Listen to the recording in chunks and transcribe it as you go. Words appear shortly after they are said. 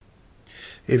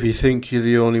If you think you're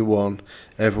the only one,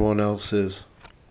 everyone else is.